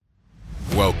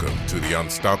Welcome to the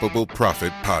Unstoppable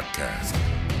Profit Podcast.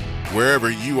 Wherever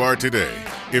you are today,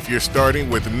 if you're starting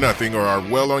with nothing or are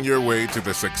well on your way to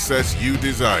the success you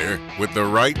desire, with the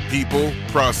right people,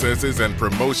 processes, and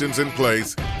promotions in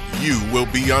place, you will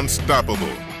be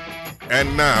unstoppable.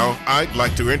 And now, I'd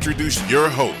like to introduce your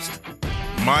host,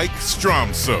 Mike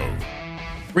Stromsoe.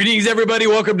 Greetings, everybody.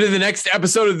 Welcome to the next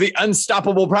episode of the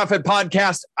Unstoppable Profit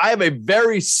Podcast. I have a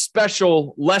very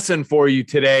special lesson for you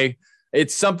today.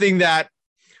 It's something that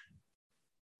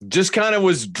just kind of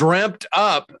was dreamt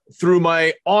up through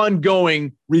my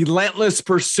ongoing relentless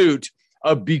pursuit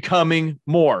of becoming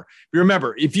more.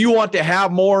 Remember, if you want to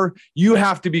have more, you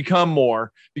have to become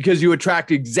more, because you attract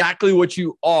exactly what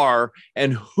you are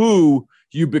and who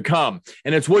you become.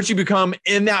 And it's what you become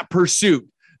in that pursuit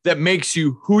that makes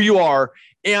you who you are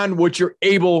and what you're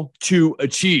able to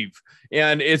achieve.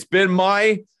 And it's been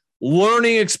my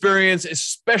learning experience,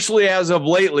 especially as of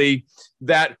lately,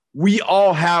 that we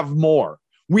all have more.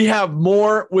 We have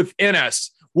more within us.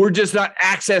 We're just not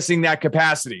accessing that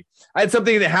capacity. I had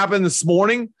something that happened this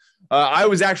morning. I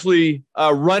was actually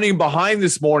running behind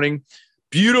this morning.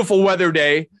 Beautiful weather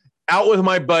day, out with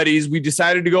my buddies. We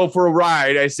decided to go for a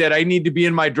ride. I said, I need to be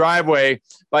in my driveway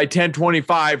by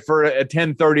 10:25 for a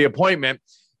 10:30 appointment.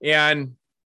 And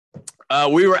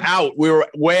we were out. We were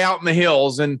way out in the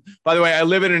hills. And by the way, I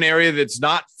live in an area that's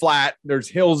not flat. There's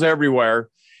hills everywhere.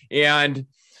 And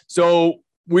so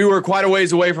we were quite a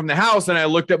ways away from the house. And I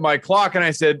looked at my clock and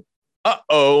I said,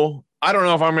 uh-oh, I don't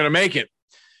know if I'm going to make it.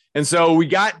 And so we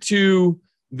got to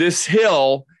this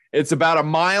hill. It's about 1.5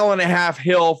 mile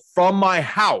hill from my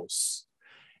house.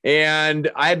 And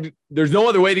there's no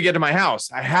other way to get to my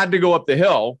house. I had to go up the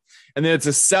hill. And then it's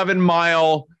a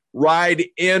 7-mile ride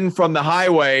in from the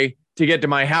highway to get to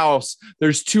my house.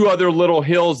 There's 2 other little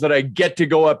hills that I get to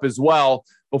go up as well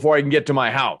before I can get to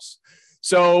my house.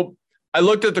 So I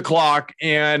looked at the clock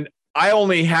and I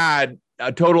only had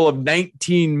a total of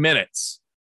 19 minutes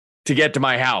to get to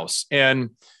my house. And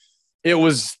it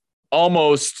was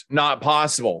almost not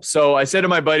possible. So I said to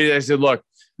my buddies, I said, look,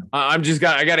 I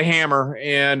got a hammer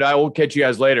and I will catch you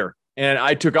guys later. And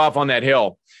I took off on that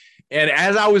hill. And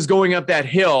as I was going up that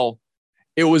hill,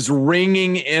 it was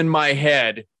ringing in my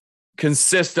head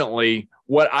consistently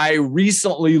what I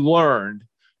recently learned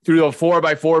through the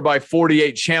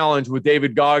 4x4x48 challenge with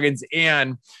David Goggins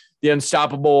and the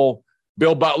Unstoppable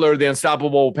Bill Butler, the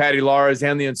Unstoppable Patty Laras,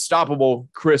 and the Unstoppable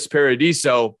Chris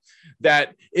Paradiso,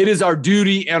 that it is our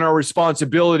duty and our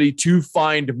responsibility to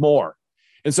find more.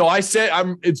 And so I said,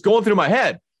 it's going through my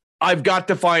head. I've got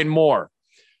to find more.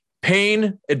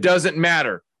 Pain, it doesn't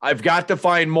matter. I've got to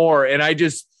find more. And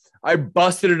I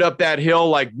busted it up that hill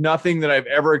like nothing that I've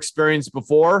ever experienced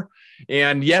before.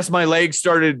 And yes, my legs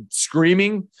started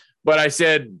screaming, but I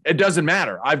said, it doesn't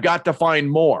matter. I've got to find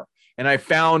more. And I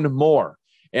found more.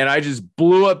 And I just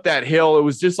blew up that hill. It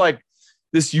was just like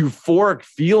this euphoric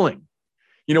feeling.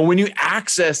 You know, when you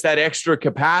access that extra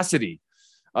capacity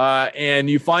and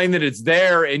you find that it's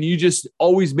there and you just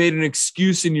always made an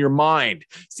excuse in your mind.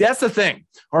 See, that's the thing.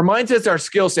 Our mindset's our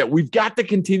skill set. We've got to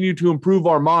continue to improve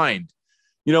our mind.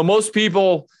 You know, most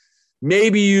people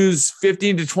maybe use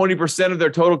 15 to 20% of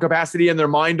their total capacity in their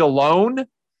mind alone.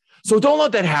 So don't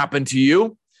let that happen to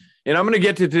you. And I'm going to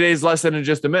get to today's lesson in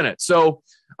just a minute. So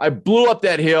I blew up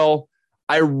that hill.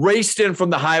 I raced in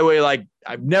from the highway like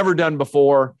I've never done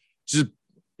before. Just,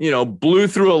 blew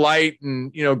through a light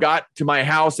and, got to my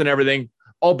house and everything,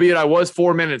 albeit I was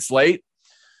 4 minutes late.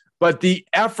 But the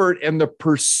effort and the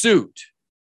pursuit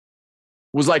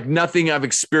was like nothing I've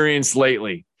experienced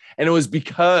lately. And it was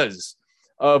because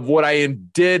of what I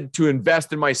did to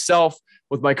invest in myself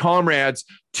with my comrades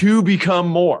to become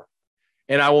more.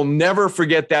 And I will never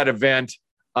forget that event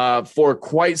for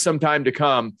quite some time to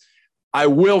come. I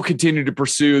will continue to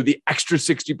pursue the extra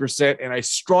 60%, and I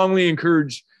strongly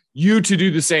encourage you to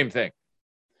do the same thing.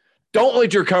 Don't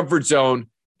let your comfort zone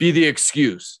be the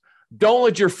excuse. Don't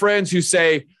let your friends who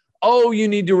say, oh, you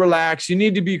need to relax, you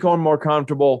need to become more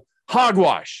comfortable,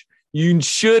 hogwash. You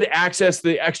should access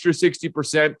the extra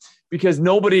 60% because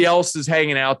nobody else is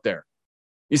hanging out there.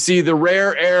 You see, the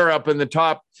rare air up in the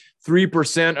top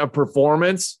 3% of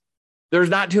performance, there's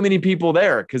not too many people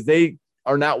there because they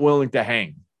are not willing to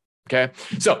hang. Okay.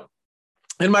 So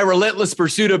in my relentless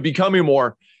pursuit of becoming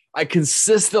more, I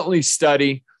consistently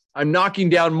study. I'm knocking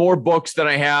down more books than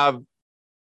I have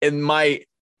in my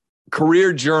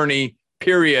career journey,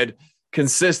 period,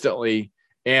 consistently.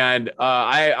 And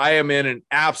I am in an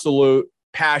absolute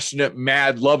passionate,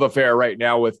 mad love affair right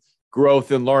now with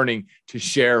growth and learning to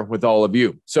share with all of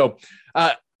you. So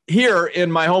here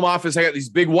in my home office, I got these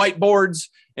big whiteboards.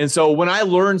 And so when I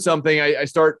learn something, I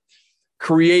start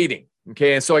creating.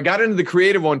 Okay. And so I got into the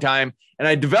creative one time and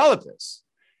I developed this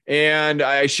and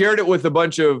I shared it with a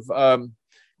bunch of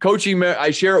coaching. I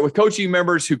share it with coaching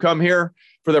members who come here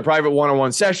for their private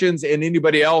one-on-one sessions and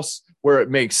anybody else where it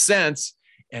makes sense.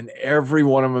 And every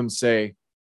one of them say,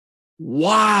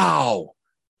 wow,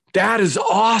 that is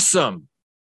awesome.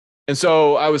 And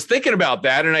so I was thinking about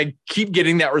that and I keep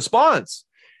getting that response.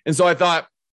 And so I thought,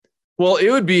 well, it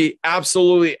would be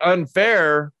absolutely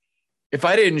unfair if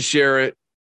I didn't share it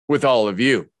with all of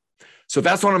you. So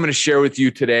that's what I'm going to share with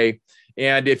you today.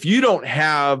 And if you don't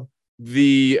have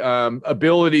the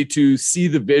ability to see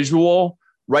the visual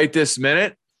right this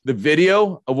minute, the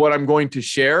video of what I'm going to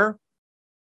share,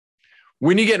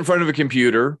 when you get in front of a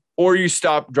computer or you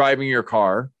stop driving your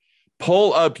car,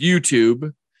 pull up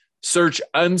YouTube, search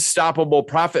Unstoppable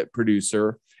Profit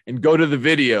Producer, and go to the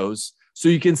videos so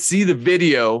you can see the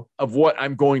video of what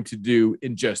I'm going to do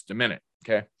in just a minute.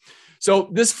 Okay. So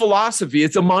this philosophy,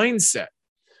 it's a mindset.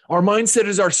 Our mindset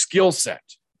is our skill set.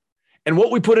 And what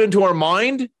we put into our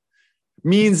mind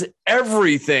means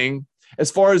everything as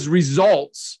far as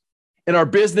results in our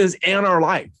business and our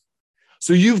life.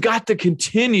 So you've got to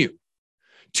continue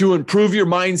to improve your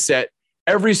mindset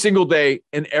every single day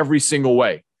in every single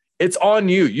way. It's on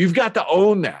you. You've got to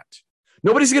own that.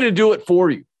 Nobody's going to do it for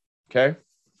you. Okay.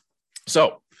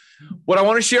 So what I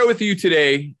want to share with you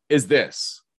today is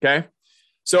this. Okay.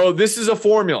 So this is a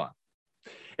formula.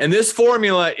 And this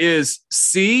formula is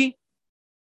C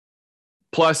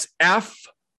plus F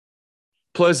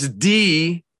plus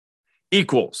D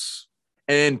equals.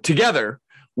 And together,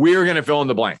 we are going to fill in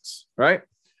the blanks, right?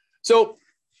 So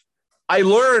I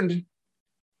learned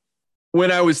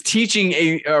when I was teaching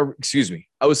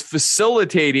I was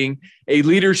facilitating a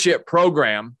leadership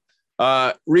program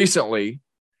recently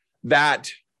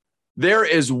that there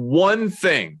is one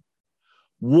thing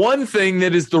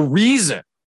that is the reason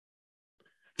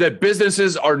that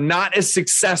businesses are not as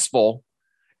successful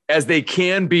as they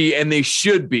can be and they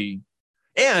should be,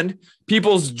 and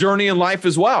people's journey in life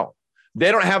as well.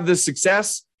 They don't have the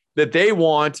success that they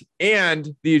want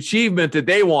and the achievement that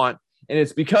they want, and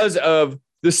it's because of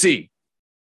the C.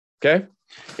 Okay?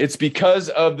 It's because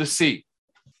of the C.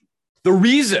 The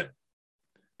reason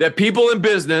that people in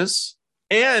business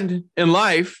and in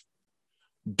life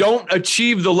don't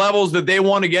achieve the levels that they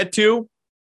want to get to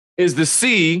is the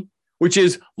C, which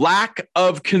is lack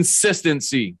of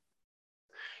consistency.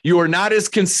 You are not as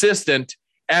consistent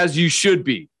as you should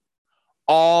be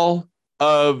all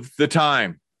of the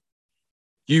time.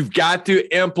 You've got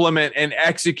to implement and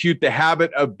execute the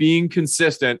habit of being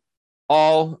consistent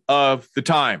all of the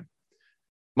time.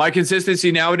 My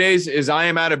consistency nowadays is I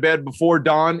am out of bed before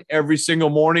dawn every single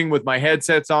morning with my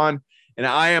headsets on, and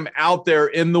I am out there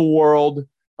in the world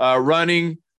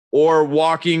running or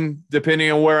walking,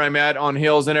 depending on where I'm at on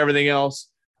hills and everything else.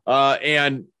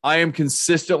 And I am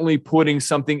consistently putting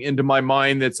something into my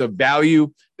mind that's of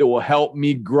value that will help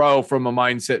me grow from a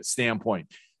mindset standpoint.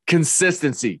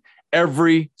 Consistency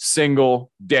every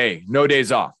single day, no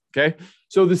days off. Okay.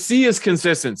 So the C is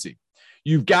consistency.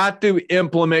 You've got to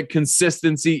implement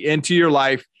consistency into your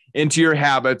life, into your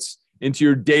habits, into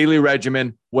your daily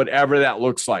regimen, whatever that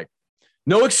looks like.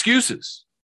 No excuses.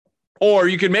 Or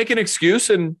you can make an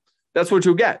excuse and that's what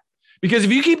you'll get. Because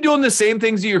if you keep doing the same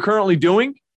things that you're currently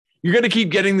doing, you're going to keep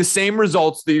getting the same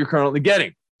results that you're currently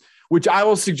getting, which I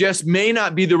will suggest may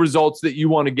not be the results that you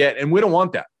want to get. And we don't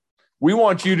want that. We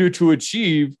want you to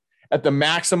achieve at the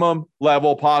maximum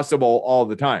level possible all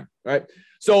the time, right?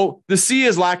 So the C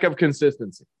is lack of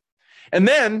consistency. And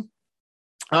then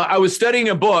I was studying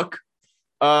a book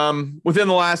within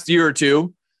the last year or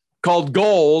two called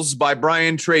Goals by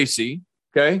Brian Tracy.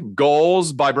 Okay.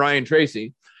 Goals by Brian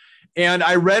Tracy. And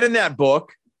I read in that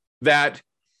book that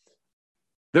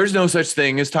there's no such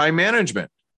thing as time management.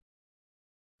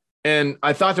 And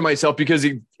I thought to myself, because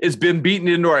it's been beaten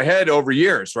into our head over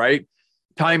years, right?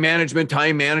 Time management,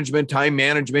 time management, time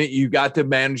management. You got to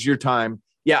manage your time.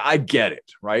 Yeah, I get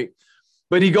it, right?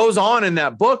 But he goes on in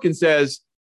that book and says,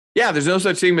 yeah, there's no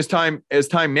such thing as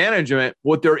time management.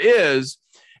 What there is,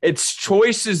 it's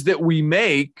choices that we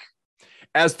make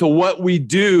as to what we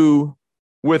do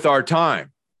with our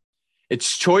time.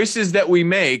 It's choices that we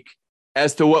make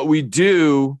as to what we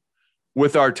do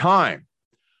with our time.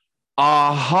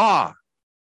 Aha.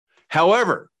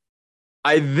 However,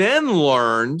 I then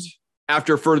learned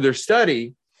after further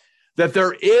study that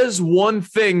there is one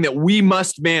thing that we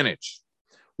must manage.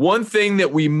 One thing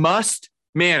that we must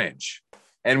manage,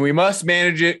 and we must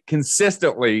manage it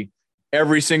consistently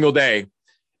every single day.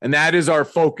 And that is our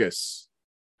focus.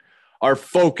 Our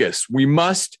focus. We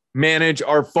must manage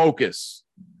our focus.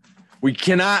 We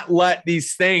cannot let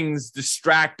these things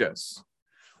distract us.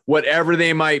 whatever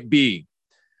they might be.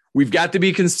 We've got to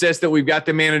be consistent. We've got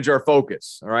to manage our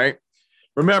focus. All right.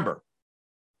 Remember,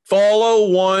 follow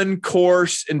one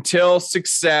course until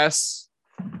success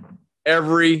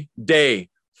every day.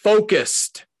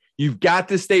 Focused. You've got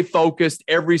to stay focused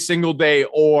every single day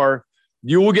or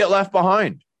you will get left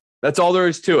behind. That's all there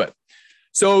is to it.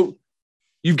 So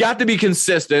you've got to be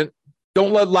consistent.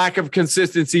 Don't let lack of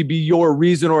consistency be your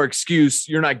reason or excuse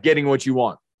you're not getting what you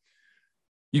want.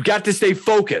 You've got to stay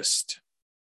focused.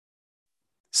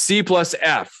 C plus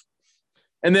F.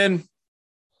 And then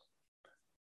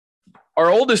our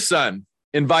oldest son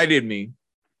invited me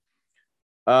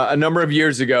a number of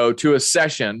years ago to a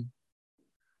session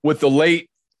with the late,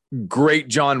 great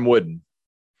John Wooden.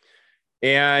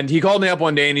 And he called me up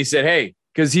one day and he said, hey,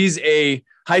 because he's a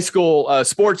high school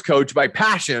sports coach by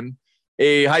passion,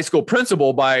 a high school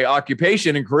principal by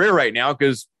occupation and career right now,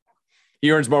 because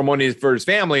he earns more money for his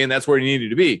family and that's where he needed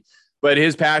to be. But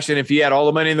his passion, if he had all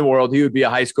the money in the world, he would be a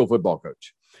high school football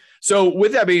coach. So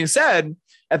with that being said,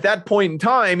 at that point in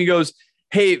time, he goes,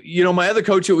 hey, my other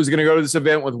coach that was going to go to this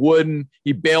event with Wooden,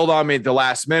 he bailed on me at the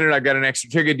last minute. I got an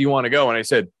extra ticket. Do you want to go? And I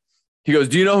said, he goes,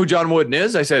 do you know who John Wooden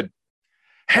is? I said,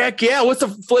 heck yeah. What's the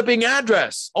flipping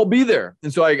address? I'll be there.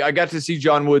 And so I got to see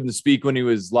John Wooden speak when he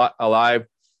was alive.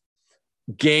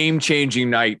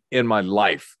 Game-changing night in my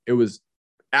life. It was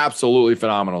absolutely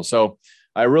phenomenal. So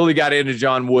I really got into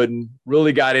John Wooden,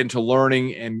 really got into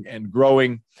learning and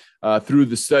growing through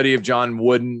the study of John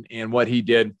Wooden and what he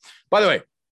did. By the way,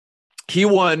 he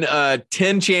won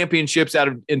 10 championships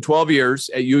in 12 years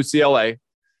at UCLA.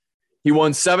 He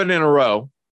won 7 in a row.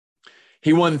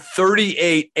 He won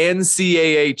 38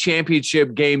 NCAA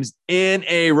championship games in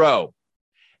a row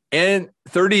and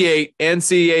 38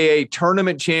 NCAA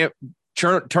tournament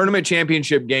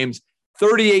championship games,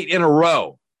 38 in a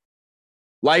row.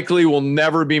 Likely will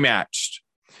never be matched.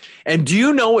 And do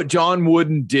you know what John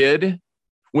Wooden did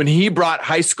when he brought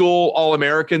high school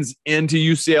All-Americans into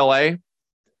UCLA?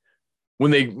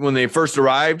 When they first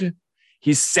arrived,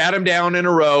 he sat them down in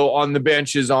a row on the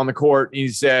benches on the court. And he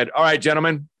said, all right,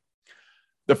 gentlemen,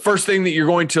 the first thing that you're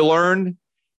going to learn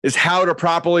is how to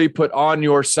properly put on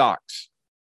your socks.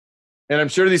 And I'm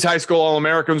sure these high school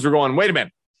All-Americans were going, wait a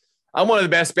minute, I'm one of the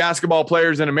best basketball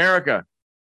players in America.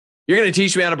 You're going to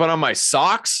teach me how to put on my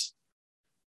socks?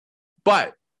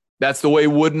 But that's the way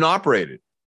Wooden operated,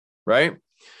 right?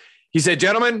 He said,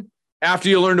 gentlemen, after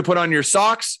you learn to put on your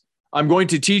socks, I'm going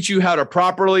to teach you how to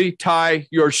properly tie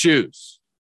your shoes.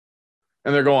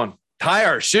 And they're going, tie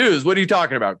our shoes? What are you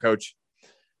talking about, coach?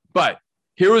 But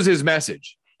here was his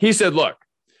message. He said, look,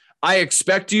 I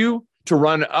expect you to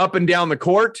run up and down the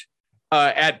court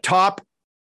at top,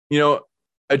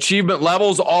 achievement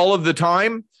levels all of the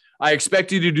time. I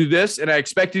expect you to do this and I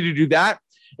expect you to do that.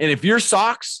 And if your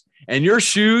socks and your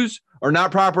shoes are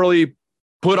not properly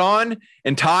put on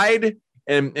and tied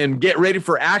and get ready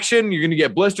for action, you're going to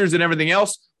get blisters and everything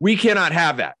else. We cannot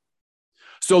have that.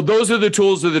 So those are the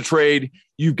tools of the trade.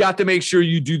 You've got to make sure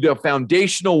you do the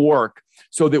foundational work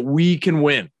so that we can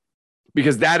win,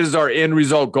 because that is our end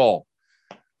result goal.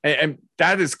 And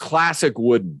that is classic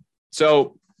Wooden.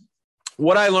 So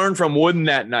what I learned from Wooden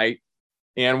that night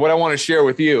and what I want to share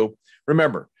with you,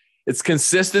 remember, it's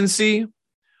consistency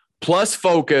plus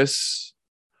focus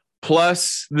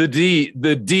plus the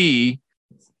D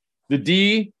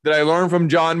that I learned from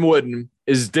John Wooden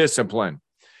is discipline.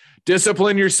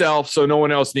 Discipline yourself so no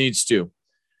one else needs to.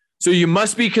 So you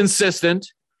must be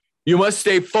consistent, you must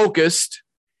stay focused,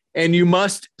 and you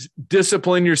must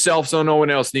discipline yourself so no one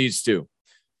else needs to.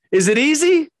 Is it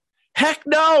easy? Heck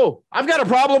no. I've got a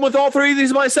problem with all three of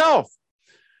these myself.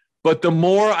 But the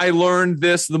more I learned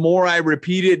this, the more I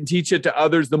repeat it and teach it to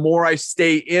others, the more I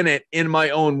stay in it in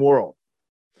my own world.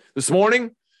 This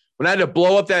morning, when I had to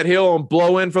blow up that hill and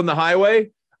blow in from the highway,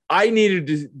 I needed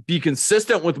to be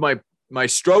consistent with my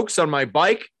strokes on my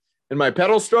bike and my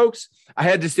pedal strokes. I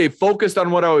had to stay focused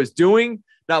on what I was doing,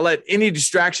 not let any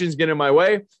distractions get in my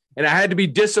way. And I had to be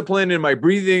disciplined in my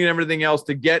breathing and everything else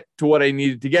to get to what I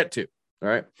needed to get to. All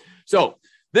right. So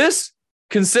this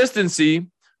consistency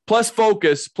plus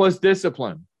focus plus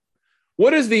discipline,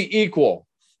 what is the equal?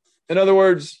 In other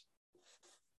words,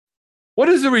 what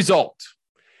is the result?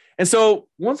 And so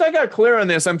once I got clear on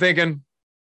this, I'm thinking,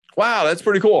 wow, that's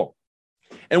pretty cool.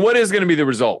 And what is going to be the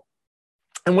result?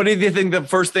 And what do you think the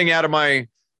first thing out of my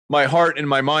heart and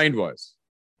my mind was?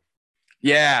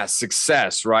 Yeah,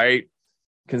 success, right?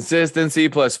 Consistency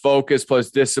plus focus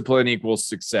plus discipline equals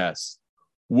success.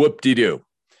 Whoop-de-doo.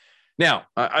 Now,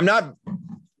 I'm not,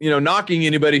 knocking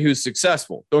anybody who's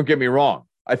successful. Don't get me wrong.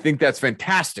 I think that's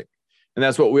fantastic. And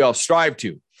that's what we all strive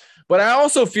to. But I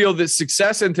also feel that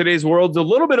success in today's world is a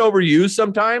little bit overused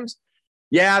sometimes.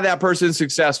 Yeah, that person's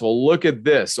successful. Look at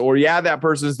this. Or yeah, that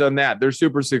person's done that. They're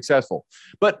super successful.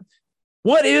 But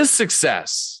what is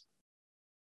success?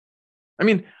 I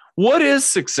mean, what is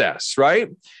success, right?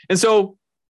 And so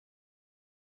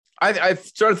I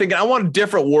started thinking, I want a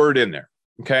different word in there,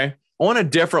 okay? I want a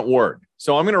different word.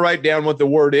 So I'm going to write down what the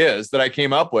word is that I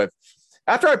came up with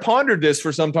after I pondered this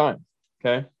for some time,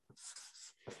 okay?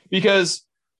 Because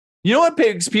you know what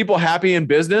makes people happy in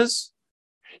business?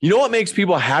 You know what makes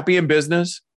people happy in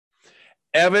business?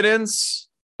 Evidence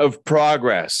of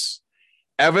progress.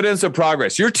 Evidence of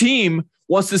progress. Your team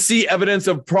wants to see evidence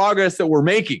of progress that we're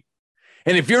making.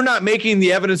 And if you're not making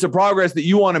the evidence of progress that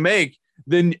you want to make,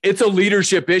 then it's a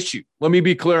leadership issue. Let me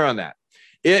be clear on that.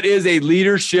 It is a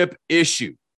leadership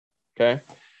issue. Okay.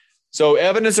 So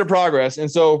evidence of progress. And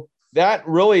so that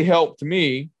really helped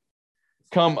me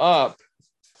come up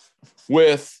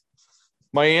with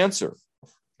my answer.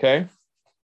 Okay.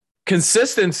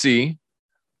 Consistency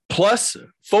plus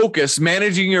focus,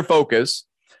 managing your focus,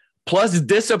 plus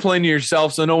discipline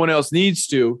yourself so no one else needs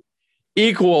to,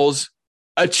 equals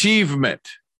achievement.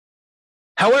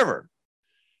 However,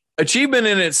 achievement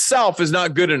in itself is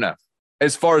not good enough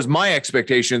as far as my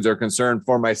expectations are concerned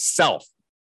for myself.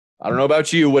 I don't know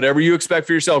about you, whatever you expect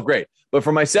for yourself, great. But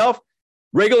for myself,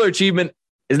 regular achievement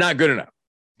is not good enough.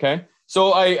 Okay.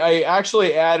 So I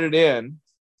actually added in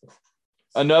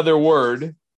another word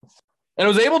and I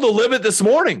was able to live it this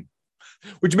morning,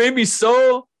 which made me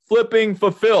so flipping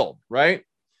fulfilled, right?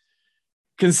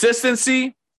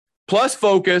 Consistency plus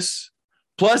focus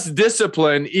plus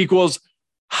discipline equals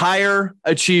higher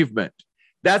achievement.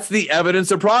 That's the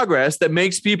evidence of progress that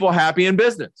makes people happy in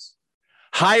business.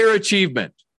 Higher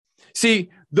achievement. See,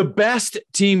 the best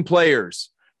team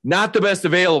players, not the best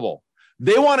available,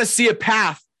 they want to see a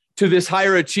path to this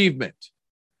higher achievement,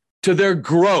 to their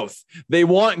growth. They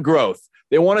want growth.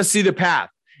 They want to see the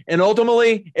path. And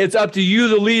ultimately, it's up to you,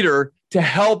 the leader, to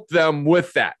help them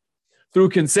with that through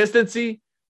consistency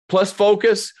plus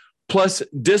focus plus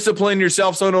discipline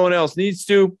yourself so no one else needs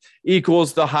to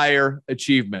equals the higher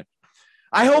achievement.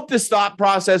 I hope this thought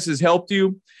process has helped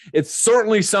you. It's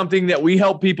certainly something that we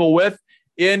help people with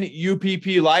in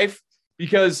UPP Life,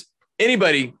 because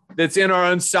anybody that's in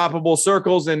our Unstoppable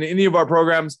Circles and any of our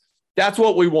programs, that's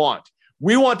what we want.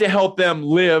 We want to help them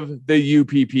live the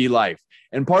UPP life.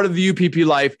 And part of the UPP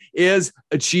life is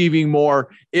achieving more,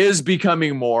 is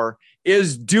becoming more,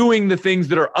 is doing the things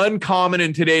that are uncommon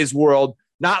in today's world,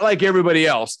 not like everybody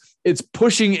else. It's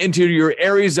pushing into your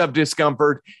areas of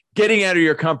discomfort, getting out of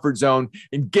your comfort zone,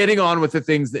 and getting on with the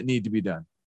things that need to be done.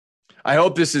 I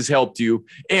hope this has helped you.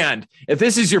 And if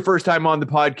this is your first time on the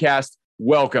podcast,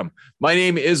 welcome. My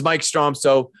name is Mike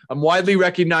Stromsoe. I'm widely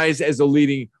recognized as a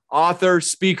leading author,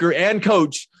 speaker, and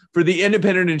coach for the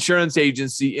independent insurance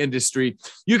agency industry.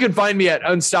 You can find me at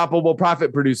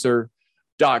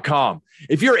unstoppableprofitproducer.com.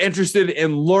 If you're interested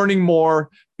in learning more,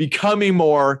 becoming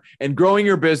more, and growing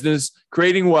your business,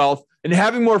 creating wealth, and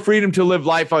having more freedom to live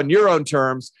life on your own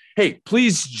terms, hey,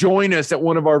 please join us at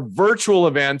one of our virtual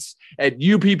events at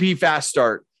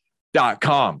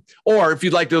uppfaststart.com. Or if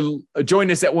you'd like to join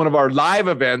us at one of our live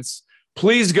events,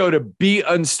 please go to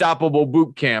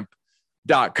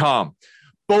beunstoppablebootcamp.com.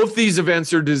 Both these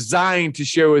events are designed to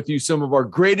share with you some of our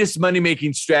greatest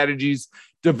money-making strategies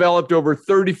developed over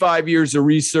 35 years of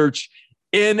research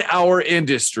in our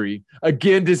industry.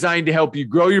 Again, designed to help you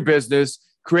grow your business,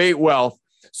 create wealth,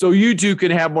 so you too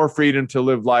can have more freedom to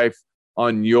live life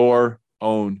on your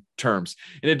own terms.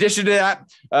 In addition to that,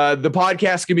 the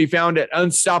podcast can be found at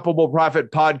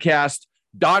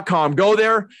unstoppableprofitpodcast.com. Go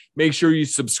there, make sure you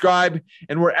subscribe,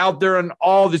 and we're out there on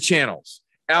all the channels.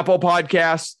 Apple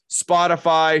Podcasts,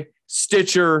 Spotify,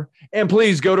 Stitcher, and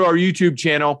please go to our YouTube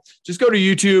channel. Just go to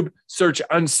YouTube, search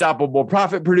Unstoppable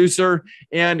Profit Producer,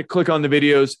 and click on the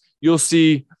videos. You'll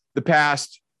see the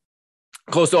past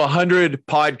close to 100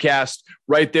 podcasts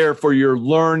right there for your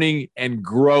learning and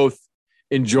growth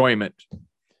enjoyment.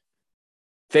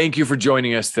 Thank you for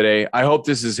joining us today. I hope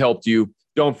this has helped you.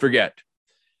 Don't forget,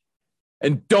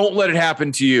 and don't let it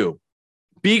happen to you.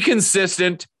 Be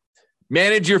consistent,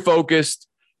 manage your focus,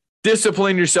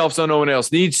 discipline yourself so no one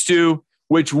else needs to,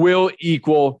 which will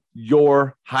equal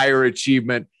your higher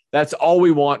achievement. That's all we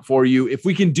want for you. If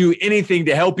we can do anything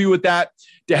to help you with that,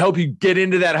 to help you get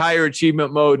into that higher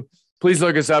achievement mode, please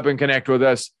look us up and connect with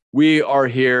us. We are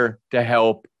here to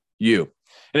help you.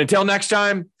 And until next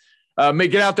time,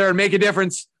 get out there and make a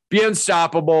difference, be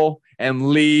unstoppable, and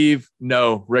leave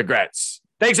no regrets.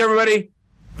 Thanks, everybody.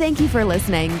 Thank you for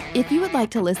listening. If you would like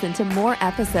to listen to more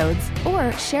episodes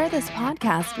or share this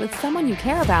podcast with someone you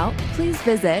care about, please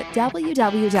visit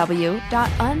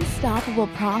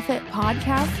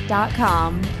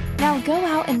www.unstoppableprofitpodcast.com. Now go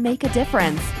out and make a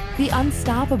difference. Be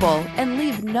unstoppable and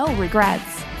leave no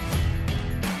regrets.